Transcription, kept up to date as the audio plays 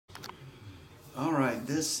Alright,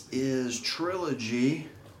 this is Trilogy.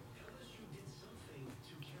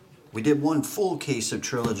 We did one full case of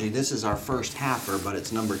Trilogy. This is our first halfer, but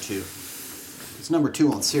it's number 2. It's number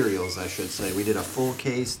 2 on cereals, I should say. We did a full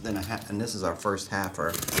case, then a half, and this is our first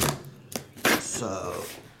halfer. So,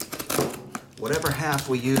 whatever half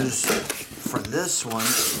we use for this one,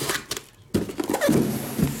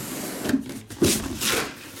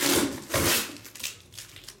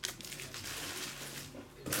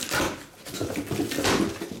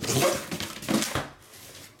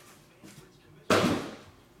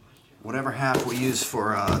 whatever half we use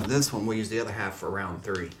for this one, we'll use the other half for round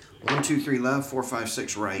 3. 1, 2, 3 left, 4, 5,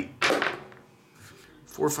 6 right.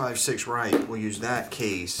 4, 5, 6 right, we'll use that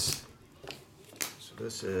case. So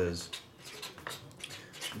this is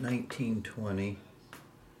 1920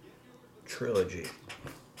 Trilogy.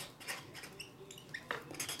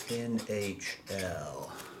 NHL.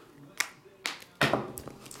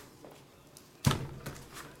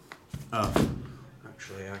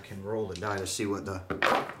 Actually, I can roll the die to see what the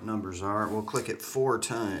numbers are. We'll click it 4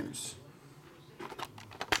 times.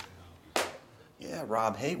 Yeah,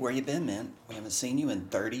 Rob, hey, where you been, man? We haven't seen you in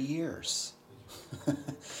 30 years.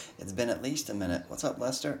 It's been at least a minute. What's up,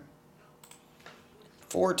 Lester?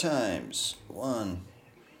 4 times. 1,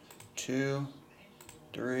 2,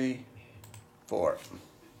 3, 4.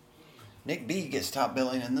 Nick B gets top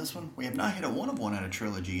billing in this one. We have not hit a 1 of 1 out of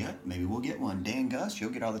Trilogy yet. Maybe we'll get one. Dan Gus,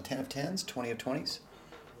 you'll get all the 10 of 10s, 20 of 20s,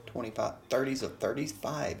 25, 30s of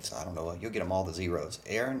 35s. I don't know. You'll get them all the zeros.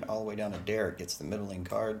 Aaron, all the way down to Derek, gets the middling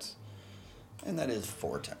cards. And that is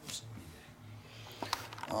 4 times.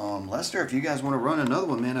 Lester, if you guys want to run another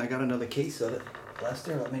one, man, I got another case of it.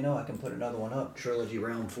 Lester, let me know. I can put another one up. Trilogy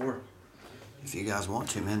round 4. If you guys want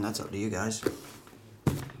to, man, that's up to you guys.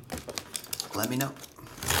 Let me know.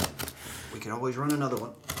 We can always run another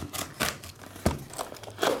one.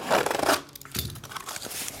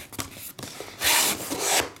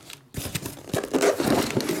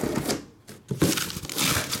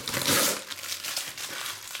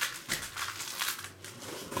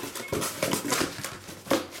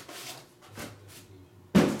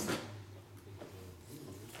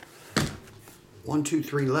 One, 2,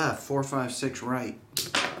 3 left, 4, 5, 6 right.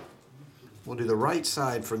 We'll do the right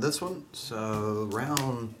side for this one. So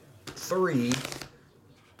round 3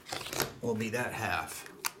 will be that half.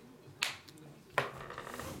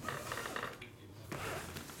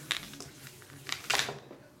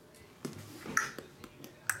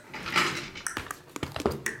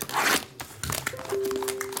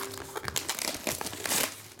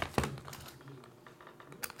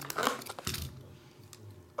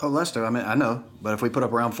 Oh, Lester, I mean, I know, but if we put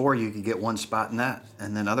up round 4, you could get 1 spot in that,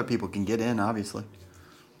 and then other people can get in, obviously.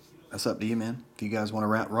 That's up to you, man. If you guys want to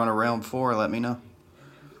run a round 4, let me know.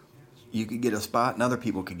 You could get a spot, and other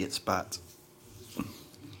people could get spots.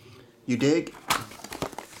 You dig?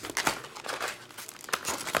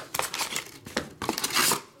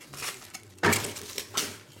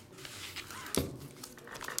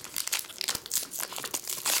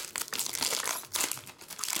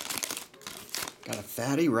 Got a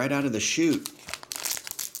fatty right out of the chute.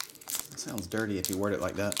 That sounds dirty if you word it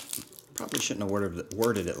like that. Probably shouldn't have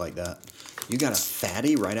worded it like that. You got a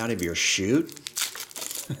fatty right out of your chute?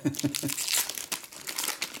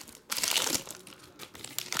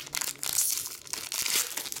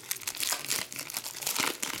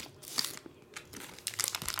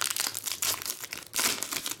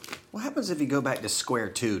 What happens if you go back to square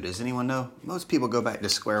 2? Does anyone know? Most people go back to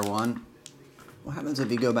square 1. What happens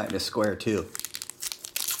if you go back to square 2?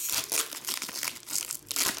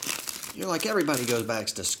 You're like, everybody goes back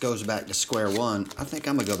to square 1. I think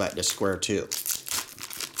I'm going to go back to square 2.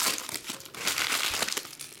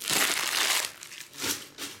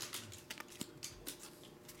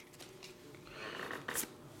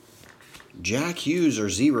 Jack Hughes or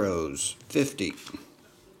zeros, 50.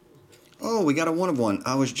 Oh, we got a 1 of 1.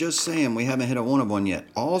 I was just saying we haven't hit a 1 of 1 yet.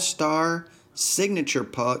 All-Star Signature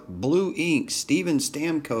Puck, Blue Ink, Steven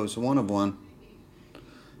Stamkos, 1 of 1.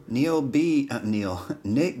 Nick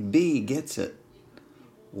B gets it.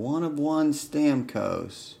 1 of 1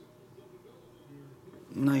 Stamkos.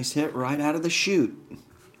 Nice hit right out of the chute.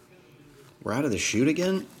 We're out of the chute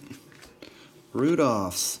again?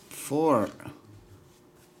 Rudolph's, 4.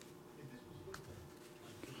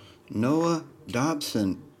 Noah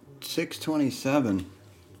Dobson, 627.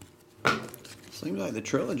 Seems like the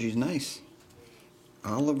Trilogy's nice.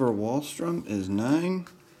 Oliver Wahlstrom is 9.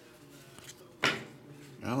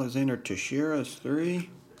 Alexander Teixeira is 3.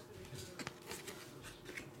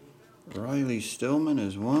 Riley Stillman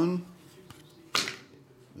is 1.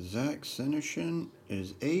 Zach Senyshyn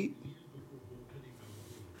is 8.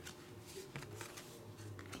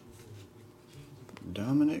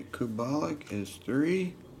 Dominic Kubalik is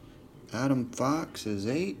 3. Adam Fox is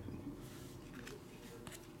 8.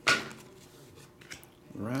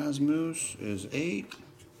 Rasmus is 8.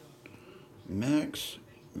 Max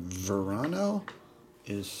Verano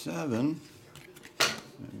is 7.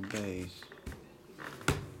 And base.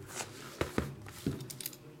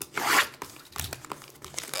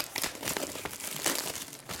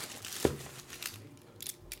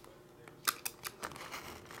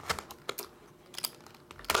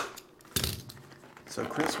 So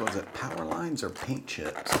Chris, was it power lines or paint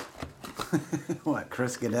chips? What,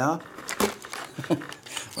 Chris Goodell?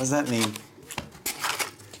 What does that mean?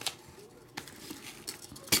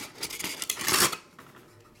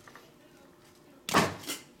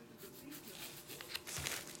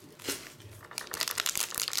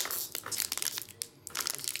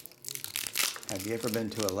 Have you ever been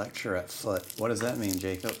to a lecture at Foot? What does that mean,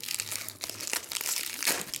 Jacob?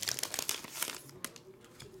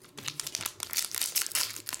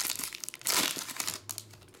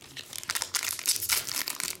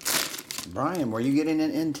 Brian, were you getting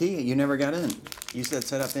an NT? You never got in. You said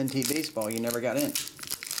set up NT baseball. You never got in.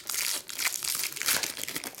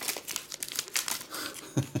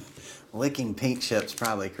 Licking paint chips,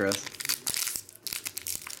 probably, Chris.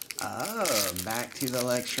 Oh, back to the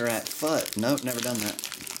lecture at Foot. Nope, never done that.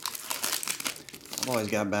 I've always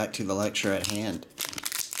got back to the lecture at hand.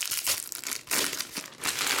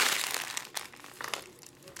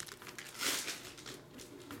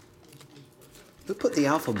 Who put the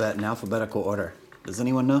alphabet in alphabetical order? Does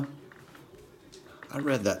anyone know? I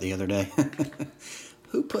read that the other day.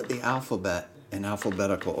 Who put the alphabet in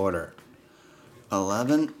alphabetical order?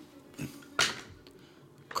 11.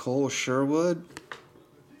 Cole Sherwood,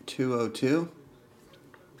 202.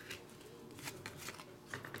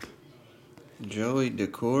 Joey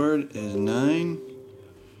DeCord is 9.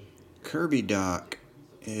 Kirby Doc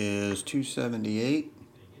is 278.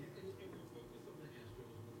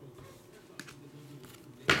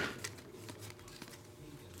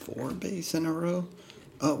 Four base in a row.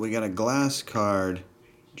 Oh, we got a glass card.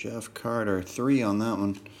 Jeff Carter, 3 on that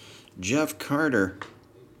one. Jeff Carter,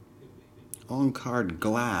 on card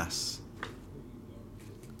glass.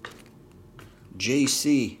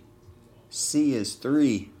 JC, C is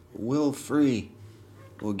 3. Will Free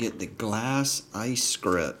will get the glass ice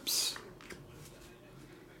scripts.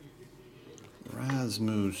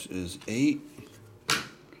 Rasmus is 8.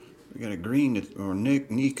 We got a green, or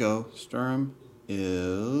Nico Sturm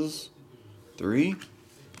is 3.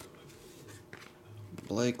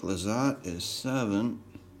 Blake Lizotte is 7.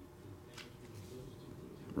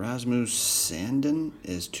 Rasmus Sandin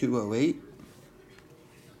is 208.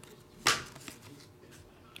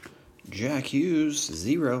 Jack Hughes,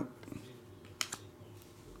 0.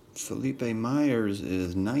 Felipe Myers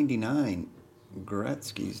is 99.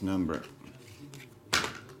 Gretzky's number.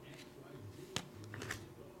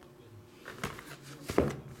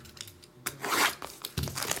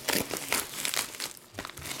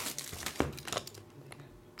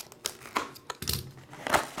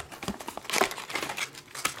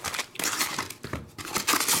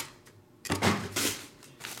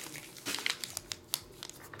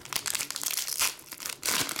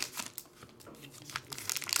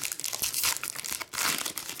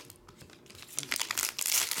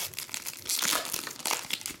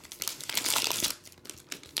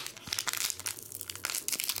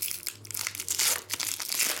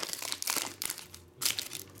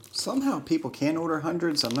 Somehow people can order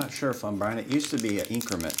hundreds. I'm not sure if I'm buying it. Used to be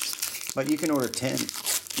increments, but you can order 10.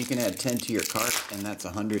 You can add 10 to your cart, and that's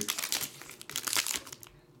 100.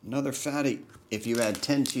 Another fatty. If you add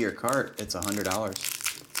 10 to your cart, it's $100.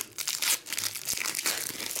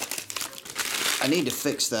 I need to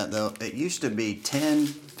fix that though. It used to be 10,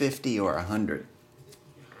 50, or 100,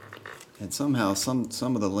 and somehow some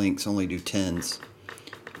of the links only do 10s.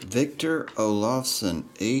 Victor Olofsson,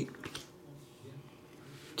 8.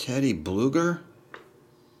 Teddy Bluger,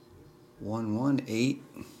 118.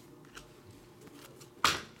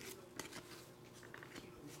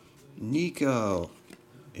 Nico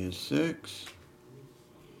is 6.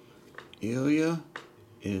 Ilya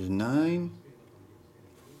is 9.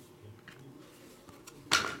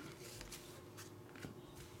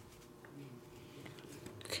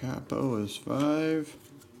 Capo is 5.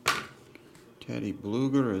 Teddy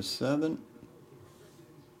Bluger is 7.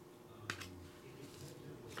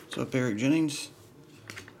 What's up, Eric Jennings?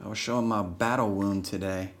 I was showing my battle wound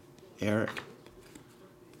today, Eric.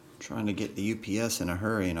 Trying to get the UPS in a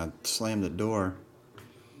hurry, and I slammed the door.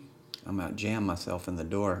 I'm out jam myself in the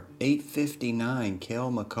door. 859,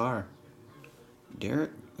 Cale Makar.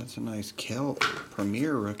 Derek, that's a nice Cale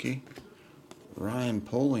Premier rookie. Ryan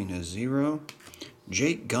Poling is 0.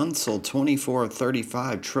 Jake Gunsel,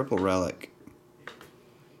 24/35, triple relic.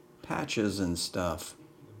 Patches and stuff.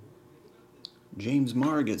 James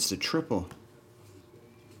Marr gets the triple.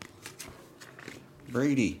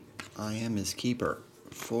 Brady, I am his keeper,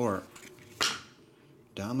 4.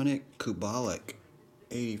 Dominic Kubalik,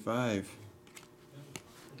 85.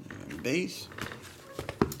 And base.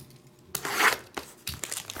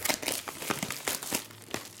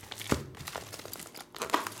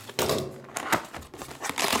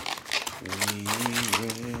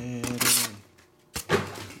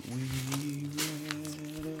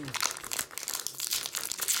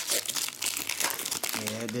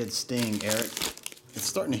 Yeah, it did sting, Eric. It's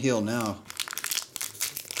starting to heal now.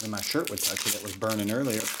 When my shirt would touch it, it was burning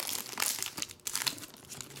earlier.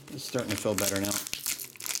 It's starting to feel better now.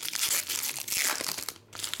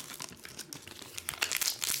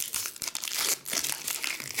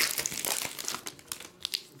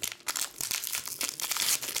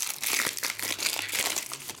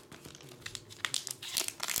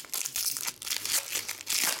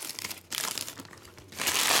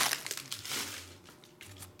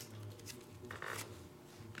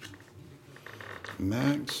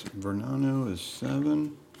 Max Vernano is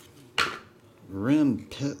 7. Rim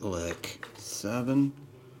Pitlick, 7.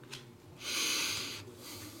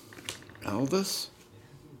 Elvis.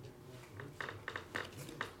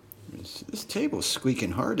 This table's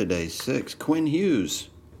squeaking hard today. 6. Quinn Hughes,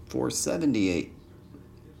 478.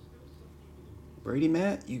 Brady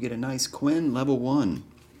Matt, you get a nice Quinn, level 1.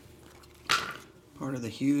 Part of the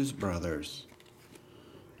Hughes brothers.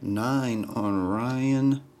 9 on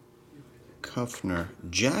Ryan Kuffner.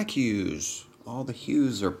 Jack Hughes. All the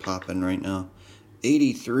Hughes are popping right now.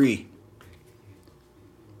 83.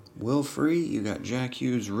 Will Free, you got Jack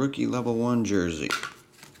Hughes rookie level 1 jersey.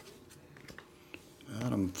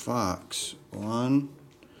 Adam Fox, 1.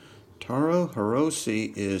 Taro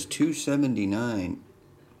Hirose is 279.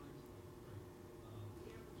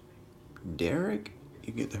 Derek,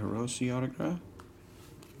 you get the Hirose autograph.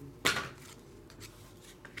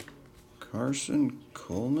 Carson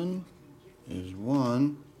Coleman is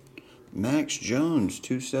 1. Max Jones,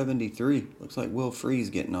 273. Looks like Will Free's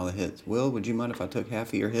getting all the hits. Will, would you mind if I took half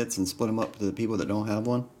of your hits and split them up to the people that don't have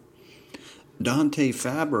one? Dante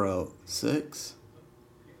Fabro, 6.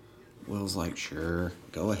 Will's like, sure,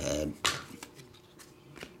 go ahead.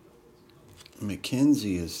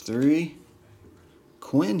 McKenzie is 3.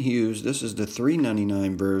 Quinn Hughes, this is the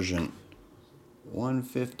 $3.99 version.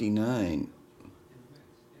 159.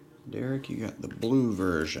 Derek, you got the blue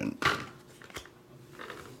version.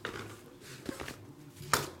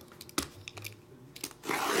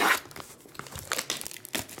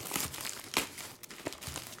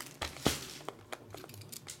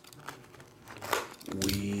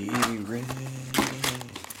 We ready.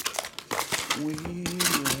 We ready.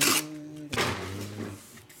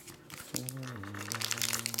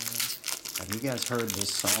 Have you guys heard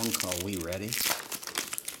this song called We Ready?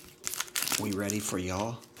 We ready for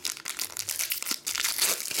y'all?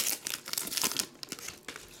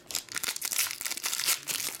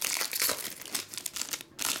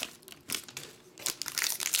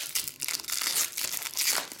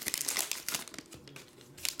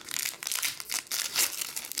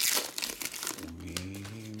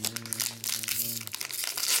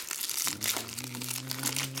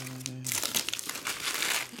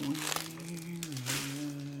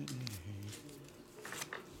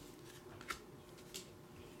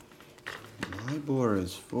 Libor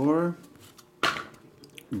is 4.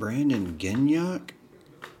 Brandon Gignac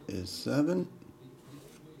is 7.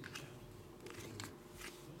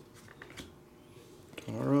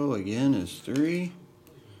 Taro again is 3.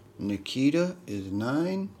 Nikita is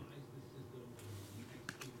 9.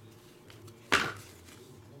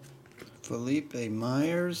 Felipe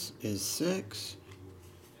Myers is 6.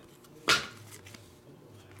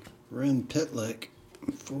 Ren Pitlick,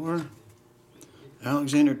 4.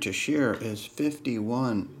 Alexander Teixeira is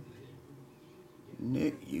 51.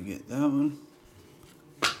 Nick, you get that one.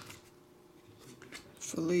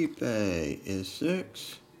 Felipe is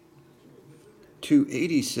 6.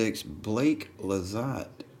 286, Blake Lazat.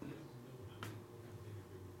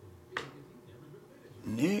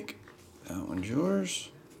 Nick, that one's yours.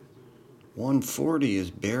 140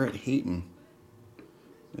 is Barrett Hayton.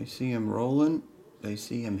 They see him rolling. They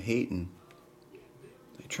see him hating.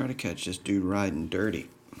 They try to catch this dude riding dirty.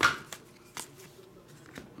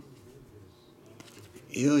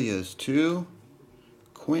 Ilya's 2.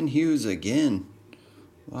 Quinn Hughes again.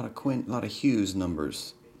 A lot of Hughes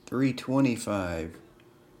numbers. 325.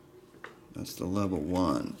 That's the level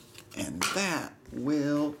 1. And that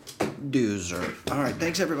will doozer. All right,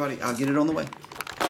 thanks everybody. I'll get it on the way.